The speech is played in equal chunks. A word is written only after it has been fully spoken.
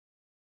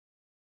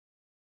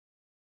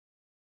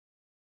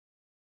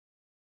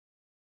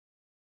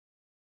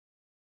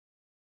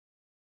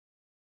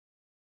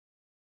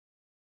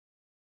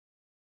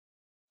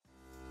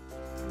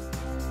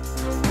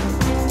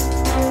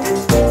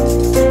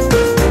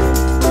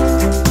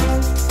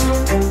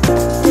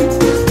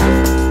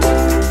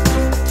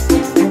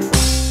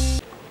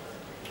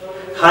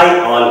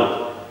Hi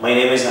all, my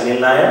name is Anil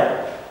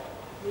Nair.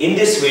 In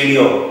this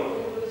video,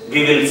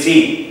 we will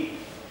see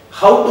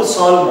how to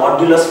solve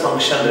modulus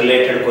function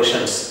related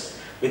questions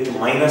with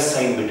minus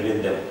sign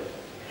between them.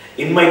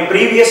 In my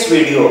previous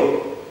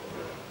video,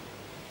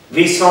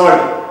 we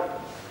solved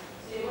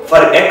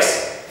for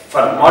x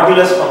for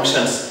modulus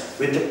functions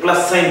with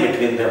plus sign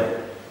between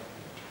them.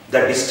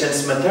 The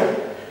distance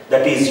method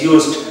that is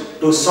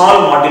used to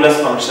solve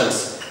modulus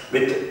functions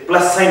with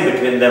plus sign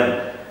between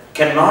them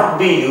cannot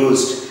be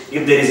used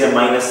if there is a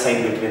minus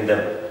sign between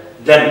them.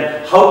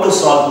 Then how to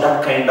solve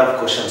that kind of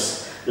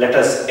questions? Let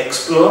us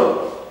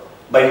explore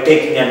by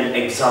taking an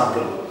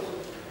example.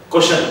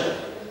 Question: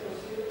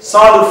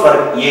 solve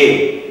for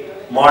a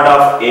mod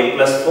of a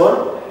plus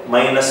 4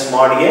 minus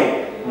mod a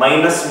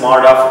minus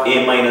mod of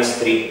a minus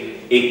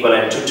 3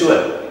 equivalent to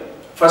 12.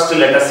 First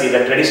let us see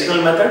the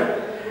traditional method.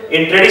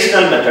 In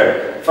traditional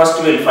method,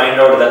 first we will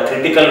find out the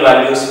critical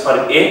values for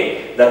a.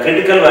 The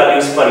critical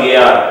values for a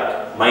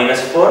are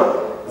minus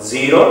 4,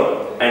 0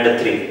 and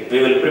 3. We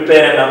will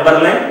prepare a number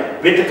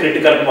line with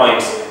critical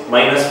points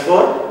minus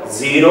 4,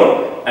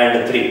 0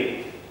 and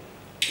 3.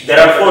 There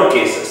are 4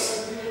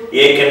 cases.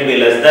 A can be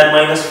less than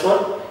minus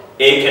 4,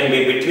 A can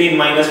be between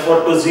minus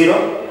 4 to 0,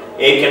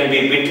 A can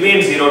be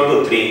between 0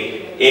 to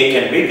 3, A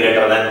can be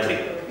greater than 3.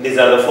 These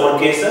are the 4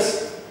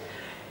 cases.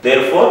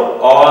 Therefore,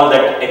 all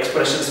that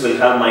expressions will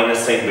have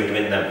minus sign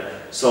between them.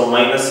 So,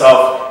 minus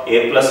of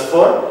a plus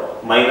 4,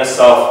 minus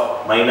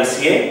of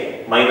minus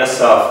a, minus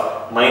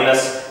of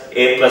minus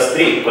a plus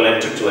 3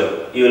 equivalent to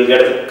 12. You will get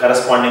the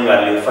corresponding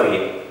value for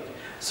a.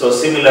 So,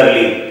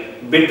 similarly,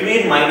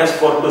 between minus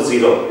 4 to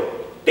 0,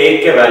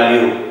 take a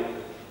value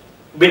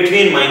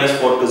between minus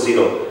 4 to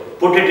 0,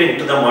 put it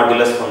into the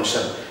modulus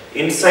function.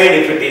 Inside,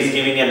 if it is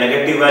giving a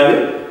negative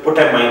value, put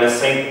a minus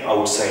sign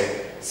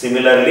outside.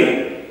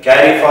 Similarly,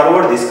 carry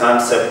forward this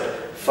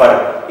concept for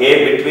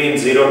a between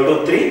 0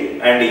 to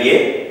 3 and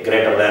a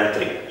greater than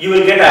 3. You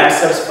will get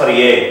answers for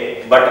a,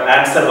 but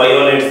answer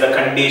violates the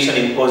condition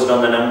imposed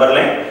on the number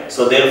line,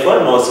 so therefore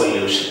no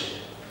solution.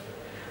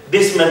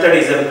 This method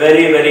is a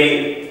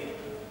very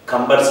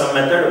cumbersome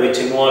method which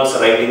involves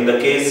writing the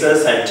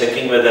cases and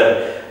checking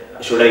whether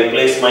should I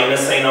place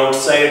minus sign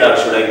outside or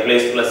should I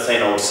place plus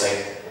sign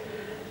outside.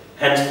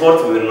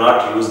 Henceforth we will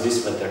not use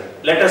this method.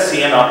 Let us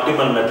see an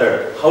optimal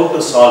method how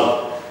to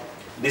solve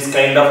this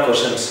kind of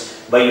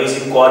questions by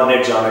using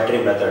coordinate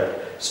geometry method.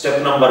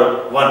 Step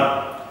number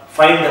 1,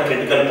 find the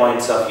critical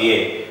points of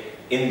A.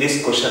 In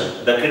this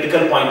question, the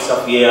critical points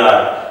of A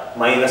are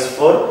minus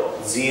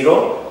 4,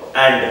 0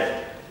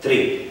 and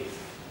 3.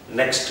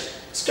 Next,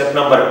 step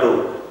number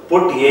 2,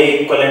 put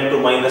A equivalent to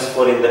minus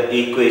 4 in the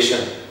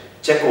equation.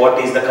 Check what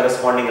is the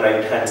corresponding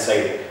right hand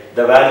side.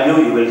 The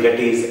value you will get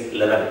is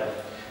 11.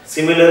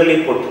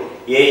 Similarly, put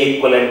A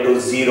equivalent to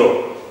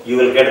 0. You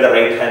will get the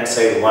right hand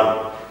side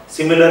 1.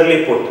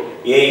 Similarly, put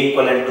A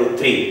equivalent to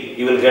 3.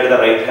 You will get the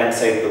right hand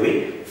side to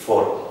be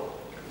 4.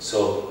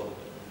 So,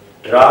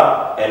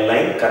 draw a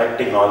line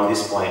connecting all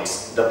these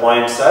points. The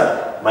points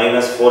are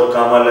minus 4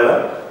 comma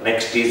 11,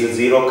 next is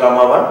 0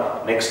 comma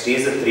 1, next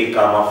is 3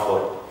 comma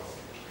 4.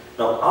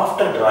 Now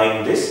after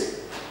drawing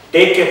this,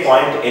 take a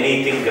point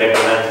anything greater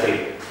than 3.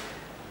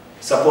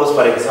 Suppose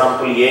for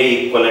example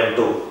A equivalent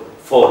to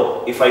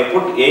 4. If I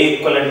put A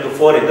equivalent to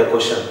 4 in the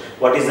question,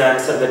 what is the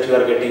answer that you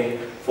are getting?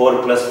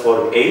 4 plus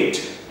 4, 8,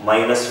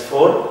 minus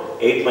 4,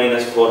 8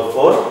 minus 4,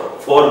 4,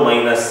 4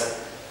 minus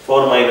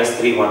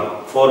 3,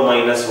 1, 4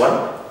 minus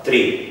 1,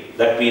 3.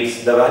 That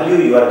means the value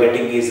you are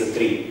getting is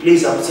 3.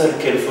 Please observe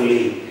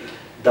carefully.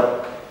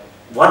 The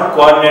one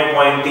coordinate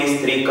point is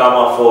 3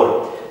 comma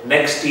 4.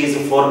 Next is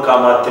 4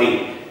 comma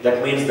 3.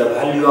 That means the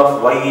value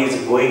of y is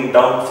going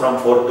down from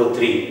 4 to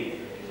 3.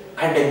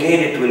 And again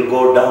it will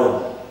go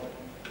down.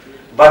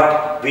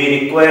 But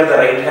we require the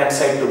right hand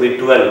side to be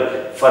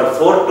 12. For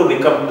 4 to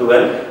become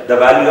 12, the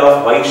value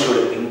of y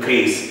should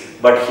increase.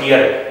 But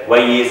here y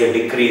is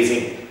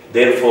decreasing.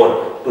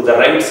 Therefore, to the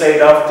right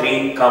side of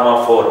 3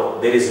 comma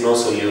 4, there is no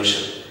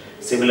solution.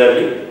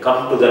 Similarly,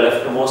 come to the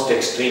leftmost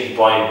extreme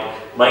point,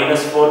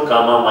 minus 4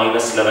 comma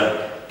minus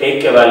 11.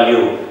 Take a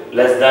value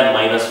less than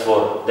minus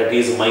 4, that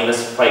is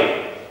minus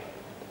 5.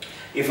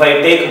 If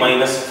I take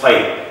minus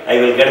 5, I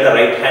will get the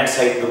right hand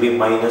side to be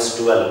minus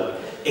 12.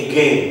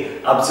 Again,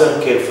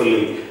 observe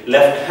carefully.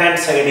 Left hand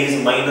side is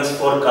minus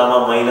 4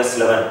 comma minus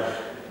 11.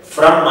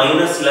 From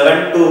minus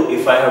 11 to,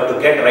 if I have to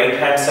get right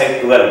hand side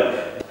 12,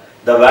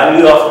 the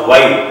value of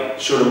y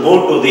should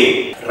move to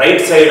the right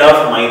side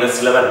of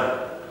minus 11.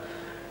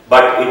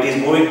 But it is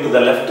moving to the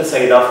left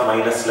side of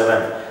minus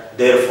 11.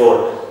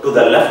 Therefore, to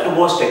the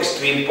leftmost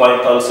extreme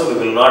point also we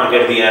will not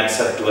get the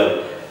answer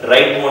 12.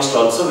 Rightmost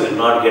also we will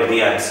not get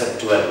the answer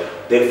 12.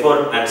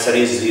 Therefore, answer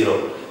is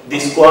 0.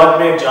 This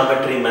coordinate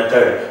geometry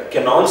method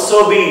can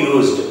also be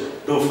used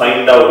to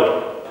find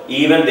out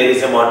even there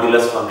is a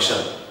modulus function.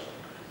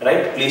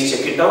 Right? Please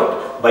check it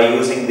out by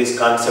using this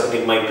concept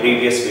in my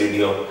previous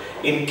video.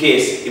 In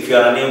case if you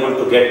are unable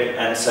to get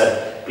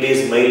answer,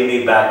 please mail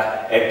me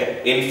back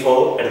at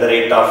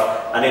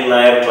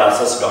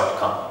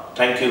info@anilnairclasses.com.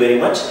 Thank you very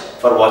much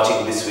for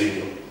watching this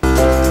video.